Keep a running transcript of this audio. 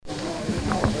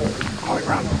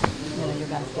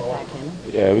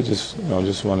Yeah, we just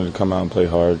wanted to come out and play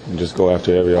hard and just go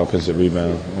after every offensive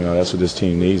rebound. That's what this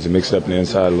team needs, to mix it up in the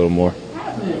inside a little more.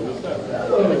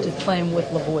 But just playing with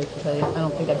Lavoie, because I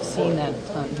don't think I've seen that a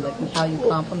ton. Like how you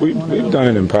complement one another. We've done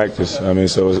it in practice.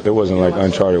 So it wasn't like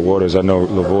uncharted waters. I know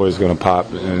Lavoie is going to pop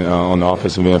on the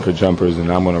offensive end for jumpers,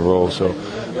 and I'm going to roll. So,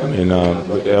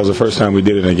 that was the first time we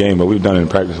did it in a game, but we've done it in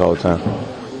practice all the time.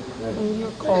 When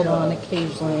you're called on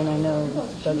occasionally, and I know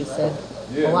Dougie said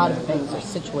a lot of things are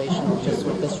situational just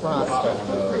with this roster.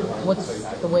 What's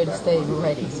the way to stay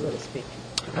ready, so to speak?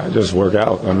 I just work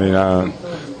out.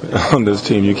 On this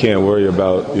team, you can't worry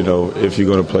about, if you're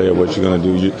going to play or what you're going to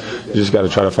do. You just got to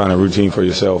try to find a routine for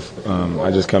yourself.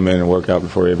 I just come in and work out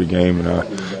before every game, and I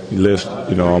lift,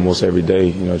 almost every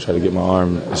day, try to get my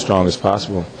arm as strong as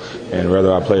possible. And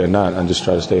whether I play or not, I just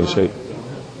try to stay in shape.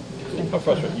 How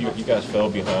frustrating? You guys fell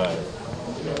behind,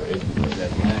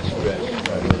 that last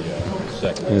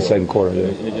stretch in the second quarter, yeah.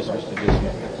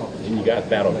 And you guys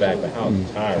battled back, but how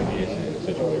tired is it in a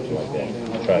situation like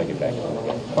that? Try to get back.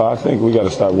 I think we got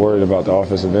to stop worrying about the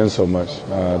offensive end so much.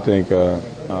 I think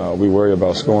we worry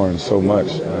about scoring so much.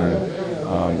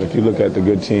 If you look at the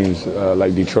good teams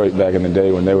like Detroit back in the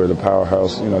day when they were the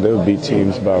powerhouse, they would beat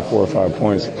teams by 4 or 5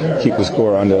 points, keep the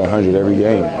score under 100 every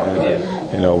game.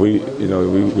 And, we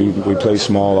play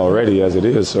small already as it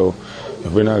is, so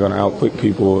if we're not going to outquick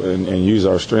people and use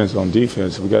our strengths on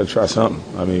defense, we got to try something.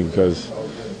 Because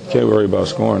you can't worry about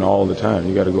scoring all the time.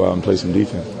 You got to go out and play some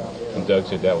defense. And Doug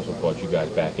said that was what brought you guys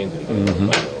back into the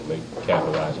game,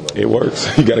 capitalizing on it. It works.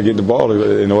 You got to get the ball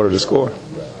in order to score.